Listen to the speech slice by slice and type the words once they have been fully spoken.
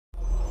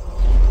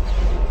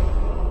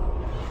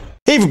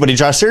Hey everybody,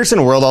 Josh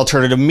Searson, World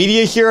Alternative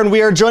Media here, and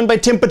we are joined by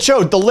Tim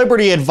Pachot, the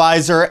Liberty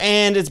Advisor,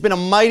 and it's been a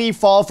mighty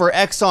fall for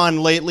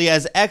Exxon lately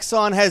as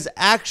Exxon has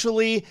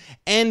actually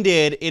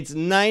ended its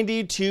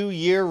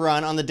 92-year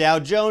run on the Dow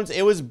Jones.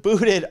 It was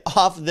booted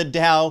off the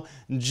Dow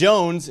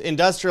Jones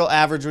Industrial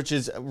Average, which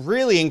is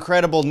really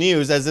incredible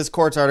news, as this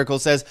Quartz article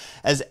says.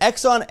 As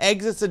Exxon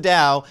exits the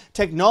Dow,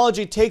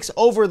 technology takes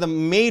over the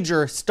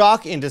major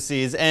stock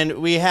indices, and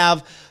we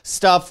have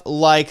stuff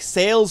like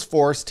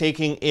Salesforce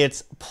taking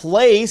its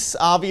place.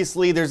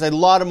 Obviously, there's a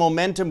lot of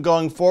momentum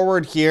going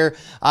forward here.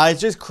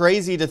 It's just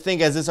crazy to think,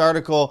 as this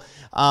article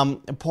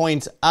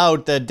points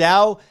out, the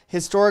Dow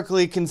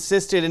historically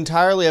consisted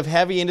entirely of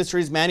heavy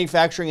industries,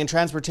 manufacturing and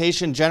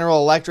transportation. General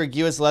Electric,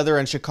 U.S. Leather,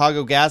 and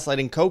Chicago Gas, Light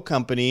and Coke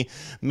Company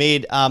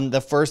made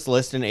the first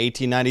list in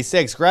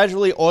 1896.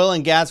 Gradually, oil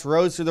and gas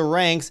rose through the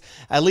ranks.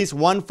 At least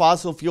one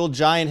fossil fuel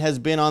giant has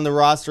been on the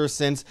roster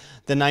since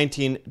the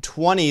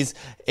 1920s.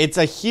 It's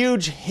a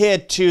huge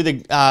hit to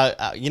the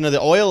the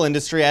oil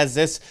industry, as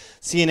this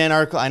CNN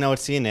article, I know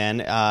it's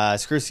CNN,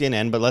 screw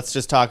CNN, but let's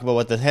just talk about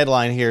what the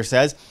headline here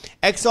says.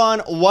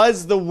 Exxon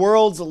was the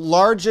world's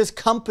largest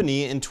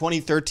company in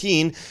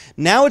 2013.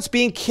 Now it's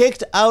being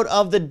kicked out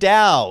of the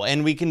Dow,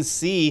 and we can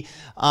see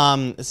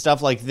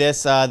stuff like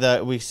this.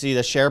 We see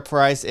the share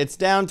price. It's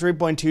down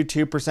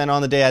 3.22%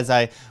 on the day as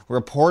I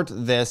report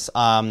this,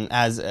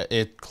 as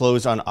it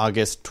closed on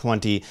August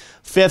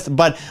 25th.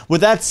 But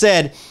with that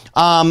said,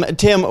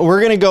 Tim, we're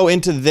going to go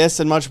into this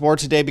and much more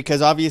today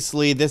because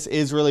obviously this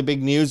is really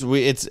big news.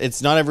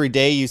 It's not every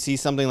day you see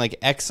something like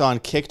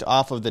Exxon kicked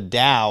off of the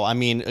Dow. I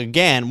mean,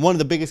 again, one of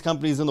the biggest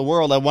companies in the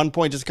world at one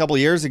point just a couple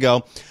of years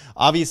ago.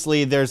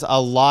 Obviously, there's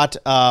a lot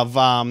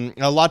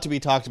to be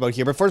talked about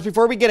here. But first,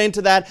 before we get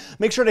into that,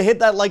 make sure to hit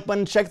that like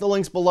button, check the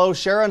links below,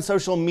 share on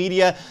social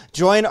media,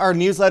 join our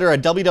newsletter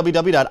at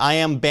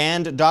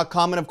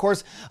www.iamband.com. And of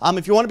course,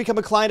 if you want to become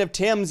a client of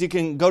Tim's, you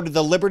can go to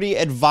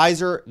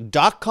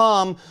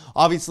thelibertyadvisor.com.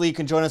 Obviously, you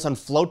can join us on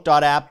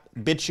float.app,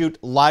 BitChute,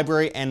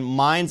 Library, and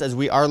Minds, as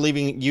we are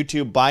leaving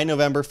YouTube by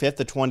November 5th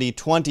of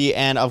 2020.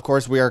 And of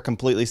course, we are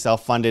completely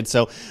self-funded,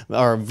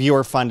 or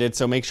viewer-funded,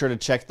 so make sure to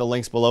check the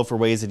links below for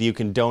ways that you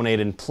can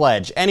donate and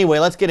pledge. Anyway,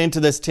 let's get into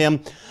this,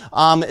 Tim.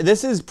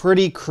 This is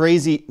pretty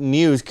crazy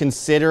news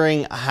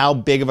considering how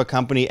big of a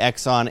company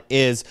Exxon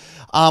is.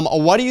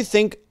 What do you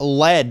think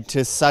led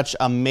to such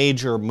a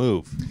major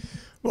move?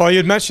 Well, you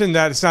had mentioned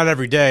that it's not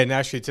every day, and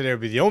actually today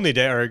would be the only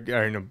day,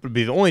 would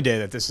be the only day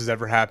that this has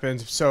ever happened.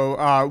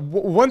 So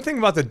one thing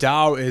about the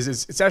Dow is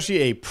it's actually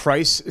a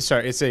price.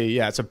 Sorry, it's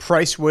a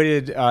price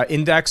weighted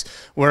index,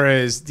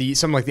 whereas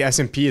something like the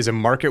S&P is a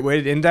market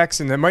weighted index,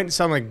 and that might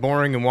sound like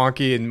boring and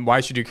wonky. And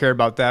why should you care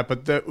about that?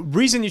 But the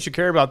reason you should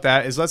care about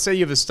that is, let's say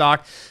you have a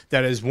stock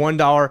that is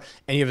 $1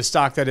 and you have a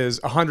stock that is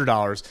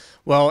 $100.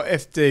 Well,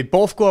 if they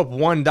both go up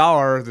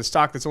 $1, the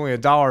stock that's only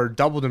 $1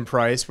 doubled in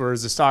price,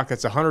 whereas the stock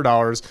that's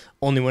 $100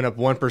 only went up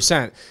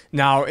 1%.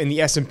 Now, in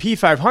the S&P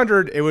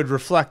 500, it would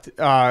reflect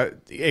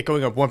it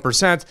going up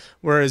 1%,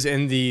 whereas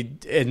in the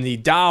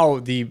Dow,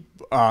 the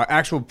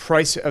actual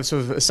price of, so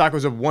if a stock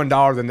was up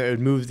 $1, then it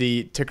would move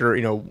the ticker,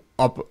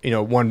 up,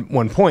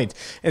 one point.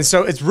 And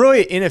so it's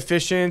really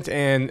inefficient,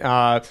 and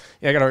I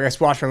guess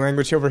watch my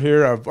language over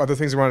here of other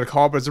things I wanted to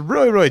call it, but it's a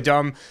really, really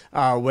dumb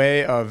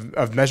way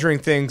of measuring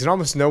things, and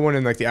almost no one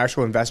in like the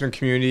actual investment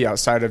community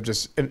outside of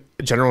just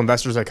general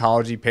investor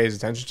psychology pays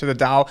attention to the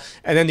Dow.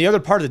 And then the other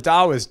part of the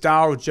Dow is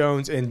Dow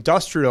Jones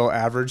Industrial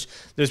Average.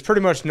 There's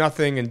pretty much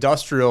nothing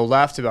industrial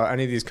left about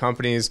any of these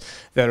companies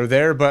that are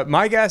there, but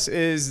my guess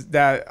is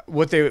that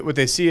what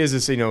they see is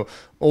this,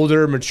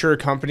 older, mature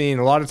company. And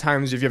a lot of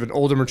times if you have an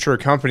older, mature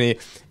company,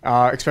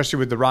 especially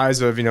with the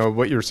rise of,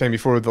 what you were saying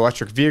before with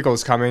electric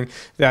vehicles coming,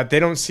 that they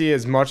don't see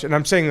as much. And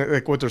I'm saying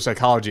like what their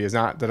psychology is,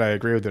 not that I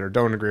agree with it or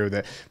don't agree with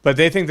it, but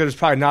they think that there's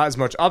probably not as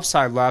much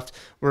upside left,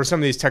 where some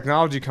of these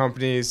technology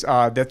companies,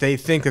 that they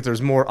think that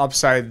there's more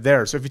upside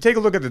there. So if you take a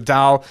look at the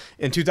Dow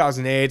in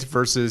 2008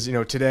 versus,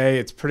 today,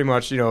 it's pretty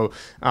much,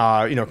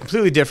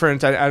 completely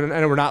different. I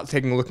know we're not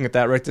looking at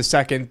that right this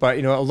second, but,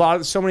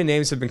 so many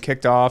names have been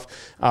kicked off.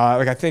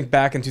 Like I think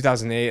back in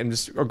 2008, I'm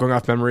just going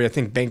off memory, I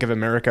think Bank of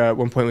America at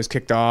one point was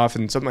kicked off,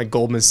 and something like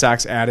Goldman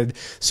Sachs added.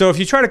 So if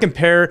you try to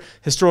compare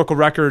historical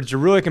records,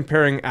 you're really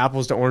comparing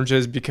apples to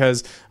oranges,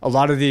 because a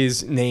lot of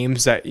these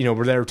names that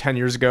were there 10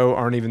 years ago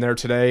aren't even there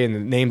today, and the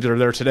names that are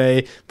there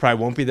today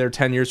probably won't be there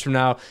 10 years from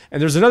now.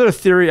 And there's another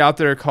theory out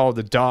there called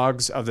the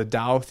dogs of the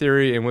Dow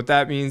theory, and what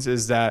that means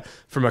is that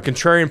from a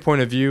contrarian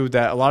point of view,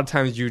 that a lot of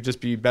times you would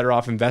just be better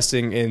off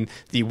investing in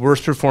the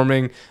worst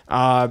performing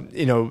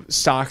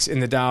stocks in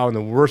the Dow and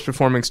the worst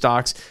performing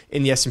stocks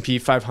in the S&P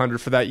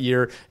 500 for that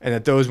year, and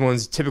that those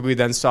ones typically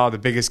then saw the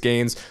biggest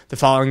gains the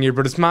following year.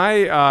 But it's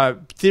my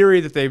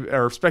theory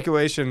or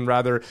speculation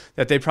rather,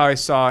 that they probably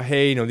saw,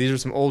 hey, these are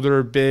some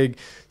older, big,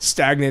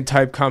 stagnant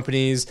type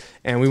companies,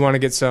 and we want to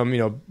get some,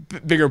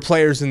 bigger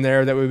players in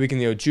there. That way we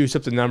can, juice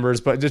up the numbers.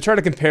 But to try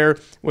to compare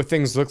what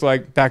things looked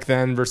like back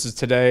then versus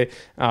today,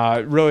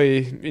 it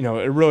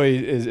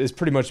really is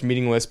pretty much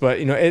meaningless. But,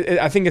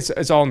 I think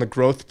it's all in the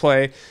growth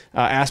play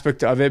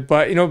aspect of it.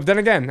 But, then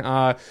again,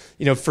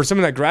 for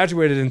someone that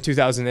graduated in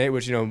 2008,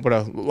 which, what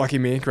a lucky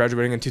me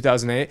graduating in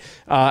 2008.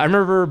 I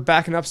remember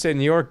back in upstate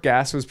New York,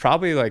 gas was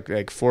probably like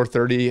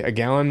 $4.30 a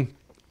gallon.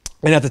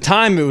 And at the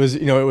time, it was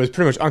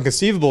pretty much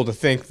unconceivable to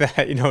think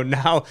that,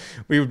 now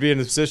we would be in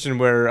a position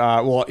where,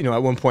 at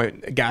one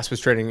point gas was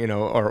trading,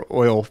 or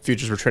oil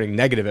futures were trading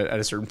negative at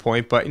a certain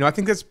point. But, I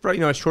think that's,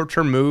 a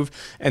short-term move,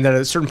 and that at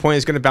a certain point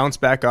it's going to bounce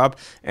back up,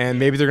 and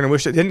maybe they're going to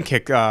wish it didn't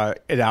kick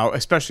it out,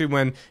 especially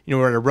when,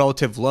 we're at a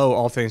relative low,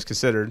 all things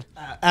considered.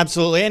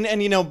 Absolutely.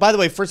 And by the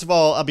way, first of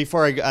all,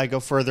 before I go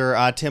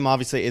further, Tim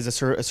obviously is a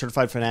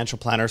certified financial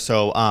planner.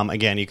 So,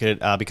 again, you could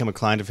become a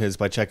client of his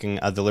by checking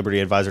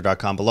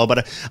thelibertyadvisor.com below.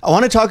 But I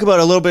want to talk about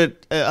a little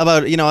bit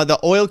about, the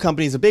oil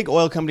companies, the big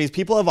oil companies.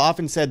 People have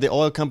often said the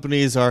oil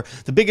companies are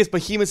the biggest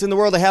behemoths in the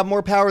world. They have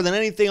more power than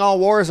anything. All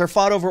wars are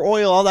fought over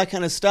oil, all that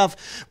kind of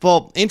stuff.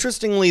 Well,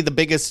 interestingly, the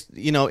biggest,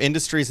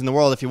 industries in the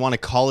world, if you want to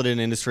call it an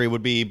industry,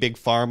 would be big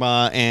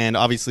pharma, and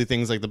obviously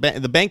things like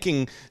the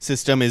banking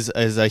system is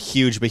a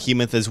huge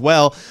behemoth as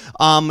well.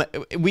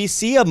 We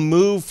see a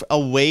move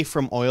away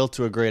from oil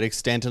to a great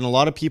extent, and a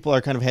lot of people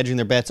are kind of hedging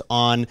their bets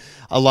on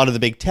a lot of the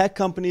big tech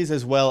companies,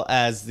 as well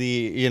as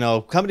the,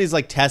 companies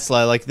like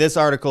Tesla. Like this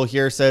article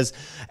here says,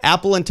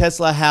 Apple and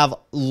Tesla have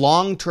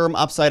long-term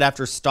upside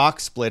after stock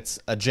splits,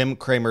 Jim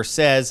Cramer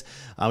says.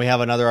 We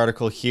have another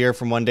article here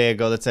from one day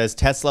ago that says,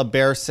 Tesla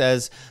bear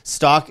says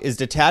stock is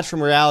detached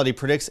from reality,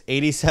 predicts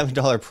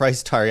 $87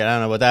 price target. I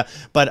don't know about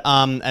that. But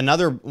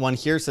another one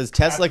here says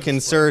Tesla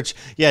can surge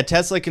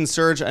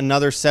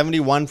another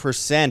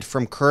 71%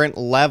 from current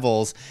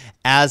levels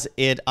as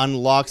it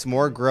unlocks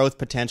more growth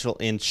potential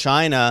in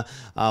China,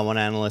 one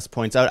analyst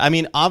points out. I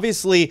mean,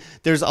 obviously,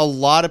 there's a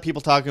lot of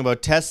people talking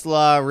about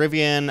Tesla,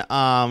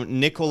 Rivian,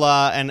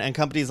 Nikola, and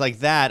companies like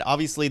that.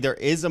 Obviously, there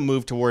is a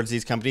move towards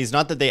these companies.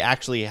 Not that they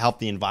actually help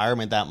the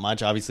environment that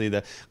much. Obviously,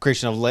 the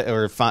creation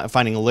of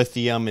finding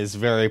lithium is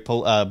very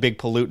big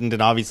pollutant,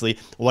 and obviously,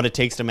 what it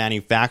takes to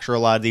manufacture a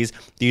lot of these.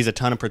 They use a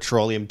ton of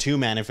petroleum to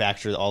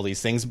manufacture all these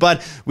things.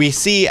 But we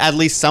see at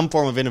least some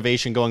form of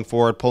innovation going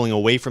forward, pulling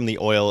away from the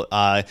oil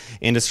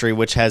industry,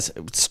 which has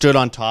stood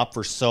on top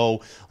for so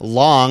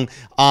long.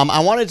 I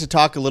wanted to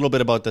talk a little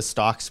bit about the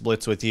stock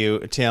splits with you,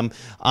 Tim.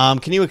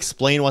 Can you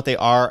explain what they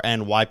are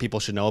and why people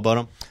should know about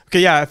them? Okay,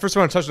 yeah. First,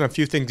 I want to touch on a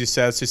few things you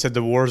said. So you said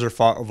the wars are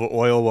fought over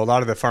oil. Well, a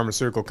lot of the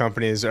pharmaceutical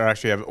companies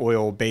actually have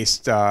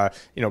oil-based,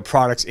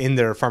 products in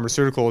their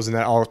pharmaceuticals, and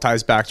that all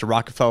ties back to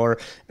Rockefeller.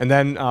 And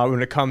then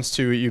when it comes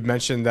to, you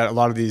mentioned that a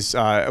lot of these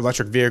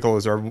electric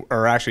vehicles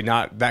are actually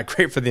not that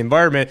great for the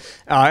environment.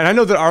 And I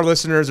know that our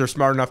listeners are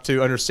smart enough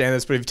to understand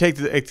this, but if you take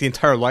the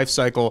entire life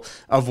cycle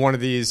of one of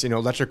these,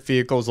 electric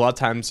vehicles, a lot of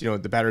times,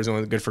 the battery's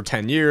only good for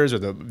 10 years, or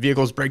the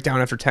vehicles break down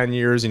after 10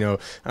 years.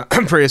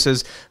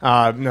 Priuses.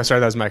 No,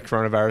 sorry, that was my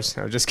coronavirus.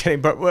 No, just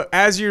kidding. But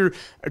as you're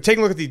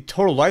taking a look at the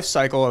total life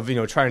cycle of,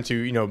 trying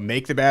to,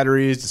 make the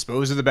batteries,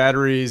 dispose of the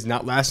batteries,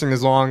 not lasting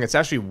as long, it's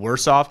actually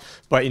worse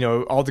off. But,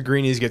 all the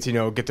greenies get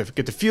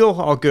to feel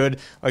all good,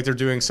 like they're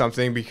doing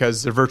something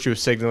because they're virtue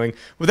signaling.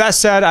 With that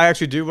said, I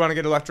actually do want to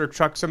get an electric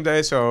truck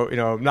someday. So,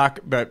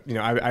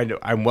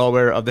 I'm well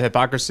aware of the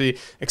hypocrisy,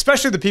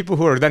 especially the people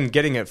who are then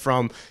getting it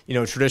from,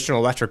 traditional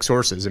electric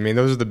sources. I mean,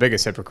 those are the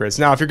biggest hypocrites.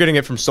 Now, if you're getting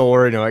it from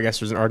solar, I guess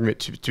there's an argument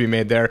to be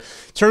made there.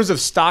 In terms of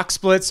stock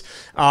splits,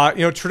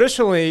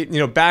 traditionally,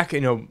 back,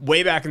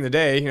 way back in the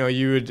day,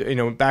 you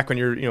would, back when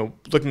you're,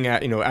 looking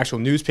at, actual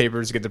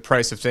newspapers to get the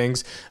price of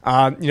things,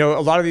 a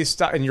lot of these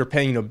stock, and you're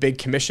paying, big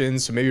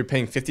commissions. So maybe you're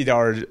paying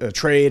 $50 a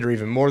trade or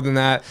even more than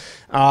that.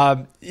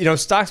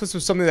 Stock splits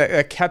was something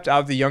that kept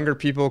out the younger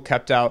people,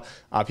 kept out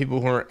people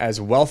who weren't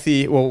as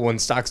wealthy. Well, when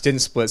stocks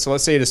didn't split. So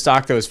let's say the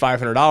stock that was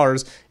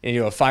 $500 and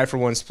a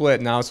 5-for-1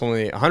 split, now it's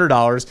only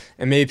 $100,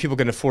 and maybe people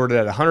can afford it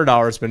at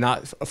 $100, but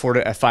not afford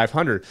it at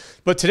 $500.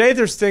 But today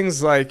there's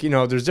things like,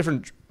 there's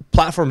different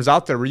platforms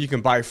out there where you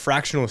can buy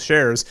fractional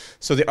shares.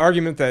 So the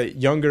argument that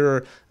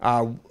younger,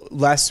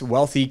 less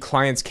wealthy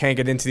clients can't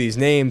get into these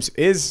names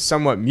is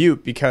somewhat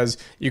mute, because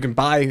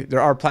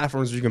there are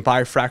platforms where you can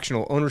buy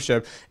fractional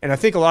ownership. And I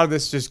think a lot of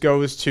this just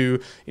goes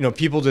to,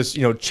 people just,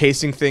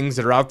 chasing things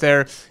that are out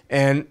there.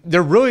 And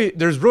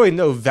there's really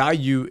no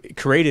value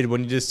created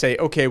when you just say,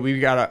 okay, we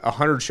got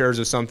 100 shares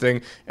of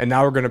something, and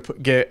now we're going to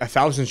get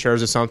 1,000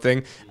 shares of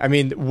something. I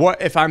mean,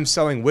 what if I'm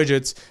selling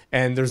widgets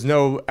and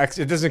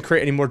it doesn't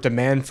create any more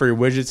demand for your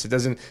widgets? It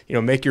doesn't,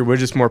 make your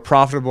widgets more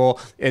profitable.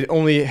 It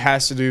only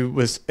has to do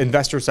with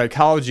investor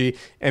psychology.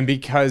 And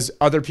because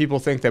other people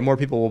think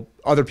that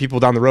other people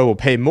down the road will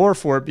pay more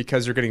for it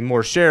because they're getting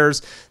more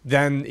shares,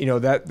 then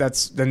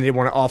then they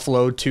want to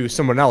offload to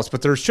someone else.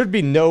 But there should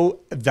be no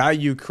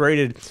value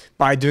created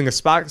by doing a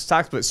stock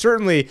split.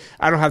 Certainly,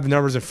 I don't have the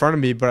numbers in front of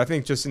me, but I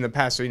think just in the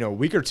past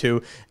week or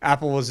two,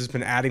 Apple has just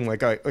been adding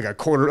like a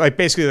quarter, like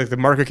basically like the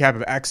market cap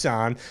of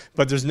Exxon.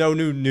 But there's no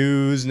new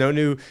news, no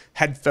new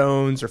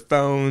headphones or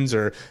phones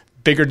or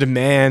bigger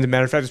demand. As a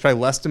matter of fact, there's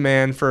probably less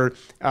demand for,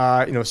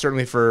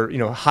 certainly for,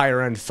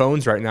 higher end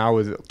phones right now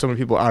with so many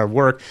people out of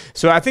work.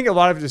 So I think a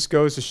lot of it just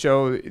goes to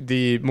show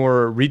the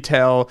more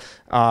retail,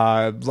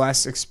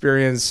 less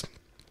experienced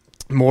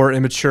more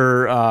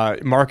immature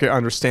market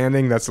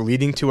understanding that's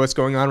leading to what's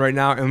going on right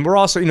now. And we're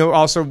also,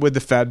 also with the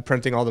Fed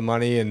printing all the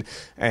money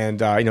and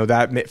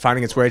that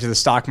finding its way to the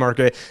stock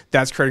market,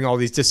 that's creating all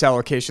these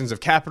disallocations of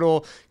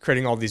capital,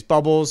 creating all these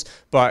bubbles.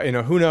 But,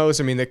 who knows?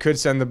 I mean, they could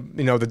send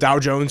the Dow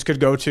Jones could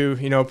go to,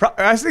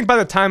 I think by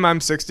the time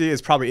I'm 60,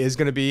 it probably is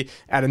going to be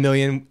at 1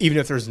 million, even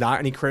if there's not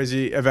any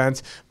crazy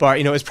event. But,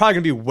 it's probably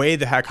going to be way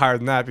the heck higher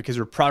than that, because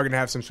we're probably going to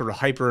have some sort of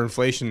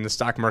hyperinflation in the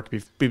stock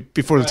market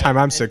before the time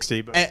I'm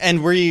 60. But.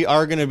 And we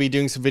are going to be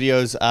doing some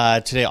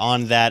videos today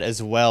on that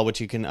as well,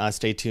 which you can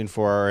stay tuned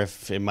for, or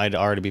if it might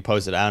already be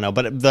posted, I don't know.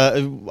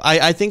 But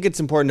I think it's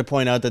important to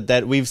point out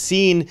that we've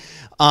seen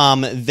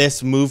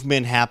this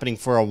movement happening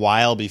for a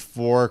while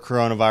before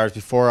coronavirus,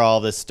 before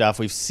all this stuff.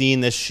 We've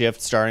seen this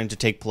shift starting to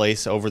take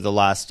place over the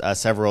last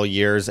several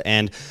years,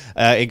 and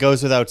it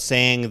goes without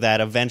saying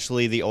that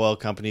eventually the oil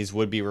companies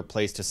would be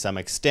replaced to some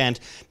extent.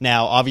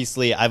 Now,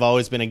 obviously, I've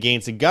always been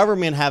against the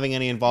government having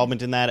any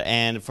involvement in that,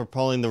 and for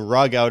pulling the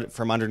rug out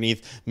from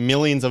underneath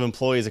millions of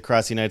employees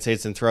across the United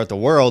States and throughout the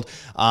world.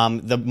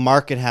 The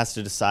market has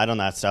to decide on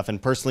that stuff.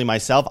 And personally,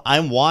 myself, I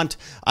want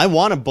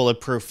a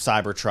bulletproof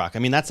Cybertruck. I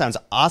mean, that sounds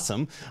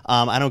awesome.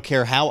 I don't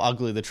care how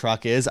ugly the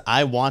truck is.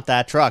 I want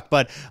that truck.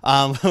 But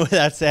with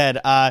that said,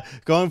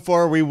 going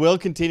forward, we will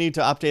continue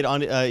to update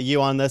on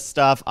you on this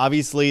stuff.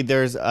 Obviously,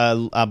 there's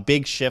a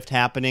big shift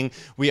happening.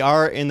 We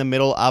are in the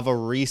middle of a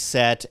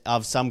reset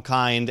of some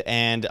kind,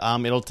 and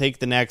it'll take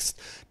the next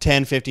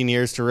 10, 15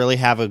 years to really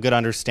have a good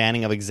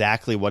understanding of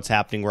exactly what's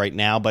happening right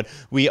now. But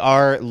we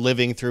are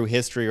living through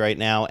history right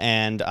now,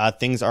 and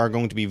things are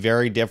going to be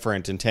very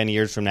different in 10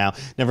 years from now.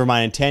 Never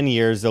mind in 10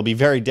 years, they'll be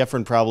very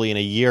different probably in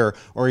a year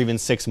or even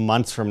 6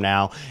 months from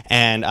now.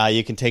 And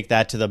you can take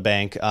that to the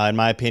bank. In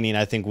my opinion,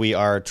 I think we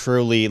are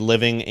truly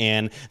living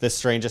in the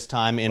strangest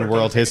time in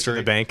world history.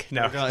 The bank?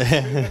 No.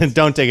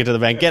 Don't take it to the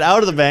bank. Get out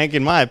of the bank,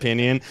 in my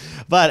opinion.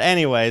 But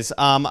anyways,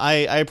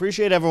 I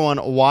appreciate everyone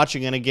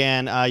watching. And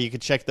again, you can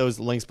check those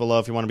links below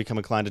if you want to become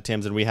a client of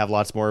Tim's, and we have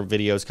lots more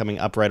videos coming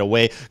up right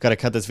away. Got to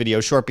cut this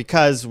video short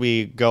because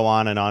we go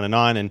on and on and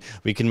on, and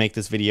we can make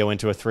this video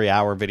into a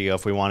 3-hour video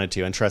if we wanted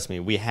to, and trust me,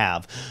 we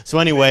have. So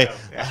anyway,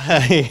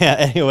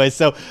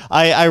 so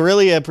I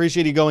really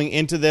appreciate you going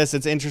into this.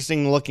 It's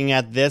interesting looking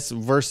at this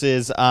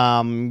versus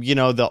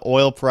the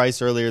oil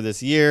price earlier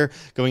this year,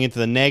 going into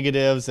the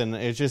negatives, and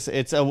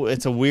it's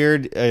a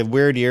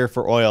weird year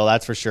for oil,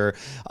 that's for sure.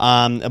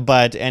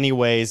 But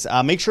anyways,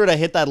 make sure to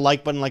hit that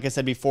like button, like I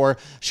said before.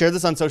 Share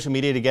this on social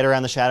media to get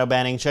around the shadow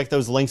banning. Check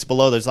those links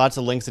below. There's lots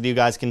of links that you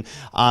guys can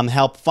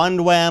help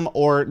fund WHAM,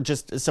 or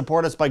just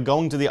support us by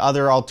going to the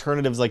other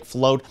alternatives like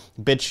Float,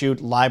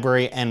 BitChute,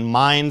 Library, and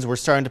Minds. We're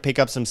starting to pick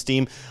up some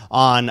steam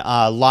on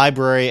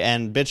Library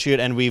and BitChute,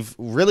 and we've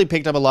really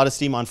picked up a lot of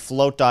steam on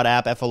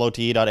Float.app,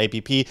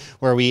 flote.app,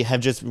 where we have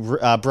just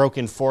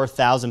broken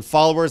 4,000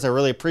 followers. I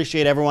really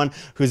appreciate everyone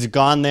who's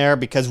gone there,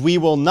 because we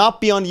will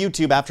not be on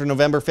YouTube after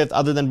November 5th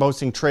other than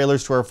posting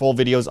trailers to our full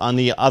videos on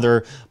the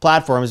other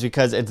platforms,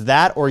 because it's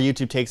that or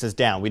YouTube takes us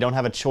down. We don't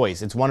have a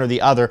choice. It's one or the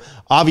other.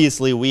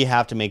 Obviously, we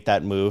have to make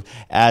that move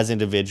as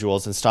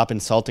individuals and stop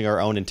insulting our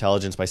own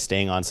intelligence by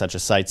staying on such a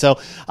site. So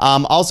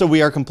also,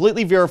 we are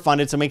completely viewer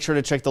funded, so make sure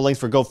to check the links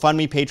for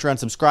GoFundMe, Patreon,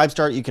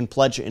 Subscribestar. You can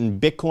pledge in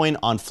Bitcoin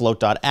on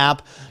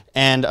Float.app.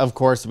 And of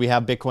course, we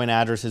have Bitcoin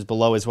addresses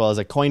below, as well as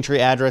a Cointree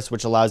address,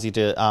 which allows you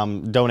to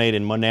donate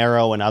in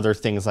Monero and other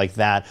things like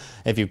that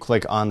if you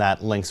click on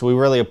that link. So we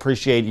really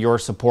appreciate your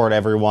support,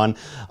 everyone.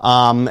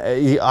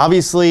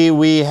 Obviously,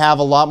 we have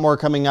a lot more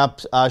coming up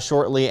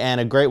shortly,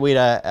 and a great way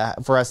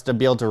for us to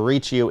be able to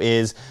reach you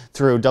is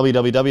through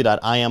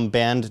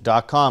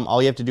www.iamband.com.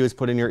 All you have to do is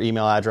put in your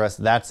email address.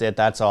 That's it.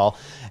 That's all.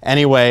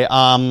 Anyway,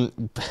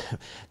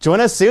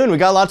 join us soon. We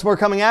got lots more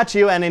coming at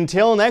you. And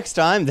until next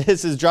time,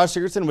 this is Josh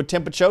Sigurdsson with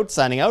Tim Pachote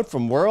signing out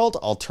from World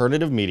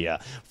Alternative Media.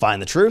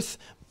 Find the truth,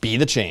 be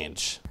the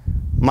change.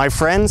 My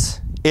friends,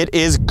 it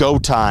is go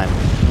time.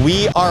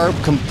 We are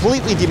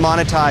completely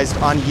demonetized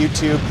on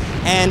YouTube,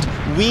 and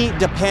we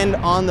depend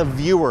on the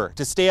viewer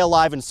to stay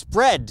alive and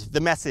spread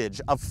the message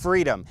of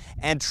freedom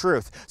and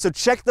truth. So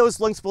check those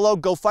links below.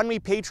 GoFundMe,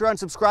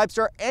 Patreon,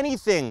 Subscribestar,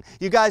 anything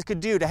you guys could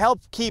do to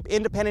help keep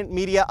independent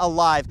media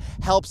alive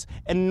helps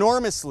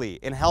enormously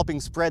in helping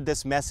spread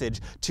this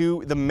message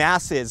to the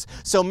masses.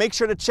 So make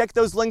sure to check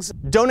those links.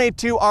 Donate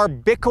to our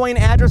Bitcoin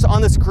address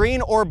on the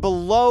screen or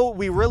below.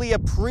 We really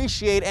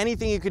appreciate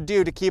anything you could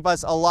do to keep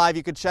us alive.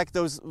 You could check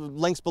those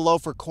links below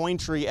for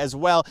Cointree as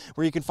well,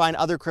 where you can find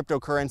other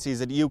cryptocurrencies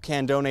that you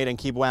can donate and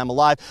keep WHAM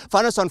alive.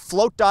 Find us on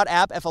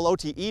float.app,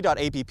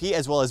 flote.app,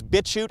 as well as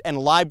BitChute and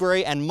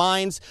Library and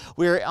Minds.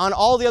 We're on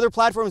all the other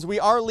platforms. We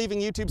are leaving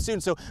YouTube soon,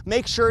 so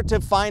make sure to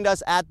find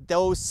us at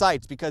those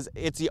sites, because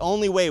it's the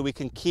only way we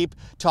can keep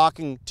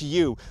talking to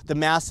you, the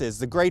masses,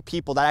 the great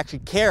people that actually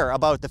care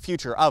about the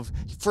future of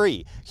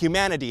free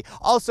humanity.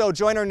 Also,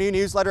 join our new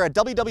newsletter at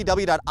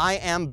www.iamband.com.